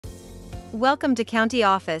Welcome to County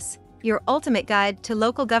Office, your ultimate guide to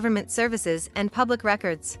local government services and public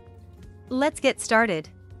records. Let's get started.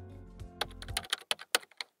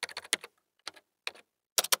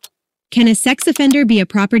 Can a sex offender be a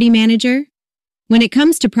property manager? When it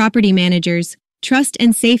comes to property managers, trust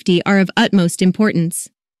and safety are of utmost importance.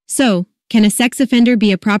 So, can a sex offender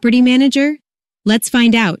be a property manager? Let's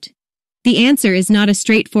find out. The answer is not a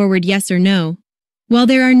straightforward yes or no. While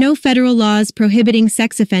there are no federal laws prohibiting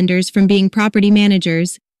sex offenders from being property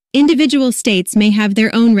managers, individual states may have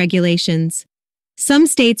their own regulations. Some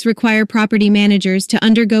states require property managers to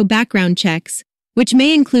undergo background checks, which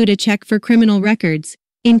may include a check for criminal records,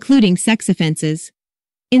 including sex offenses.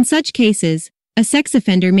 In such cases, a sex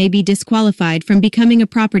offender may be disqualified from becoming a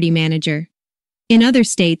property manager. In other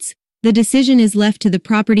states, the decision is left to the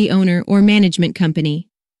property owner or management company.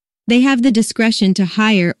 They have the discretion to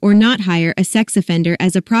hire or not hire a sex offender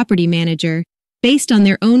as a property manager based on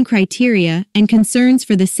their own criteria and concerns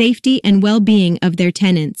for the safety and well-being of their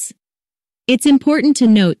tenants. It's important to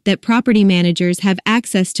note that property managers have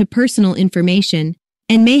access to personal information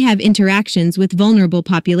and may have interactions with vulnerable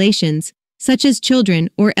populations, such as children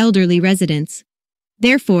or elderly residents.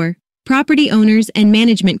 Therefore, property owners and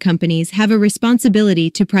management companies have a responsibility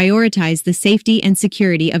to prioritize the safety and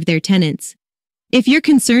security of their tenants. If you're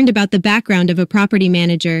concerned about the background of a property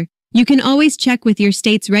manager, you can always check with your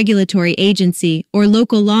state's regulatory agency or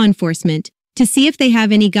local law enforcement to see if they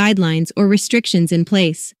have any guidelines or restrictions in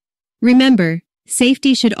place. Remember,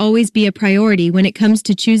 safety should always be a priority when it comes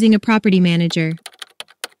to choosing a property manager.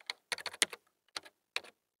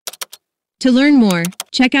 To learn more,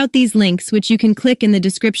 check out these links which you can click in the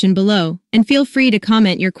description below, and feel free to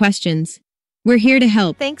comment your questions. We're here to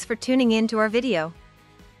help. Thanks for tuning in to our video.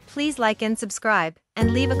 Please like and subscribe,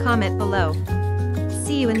 and leave a comment below.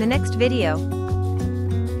 See you in the next video.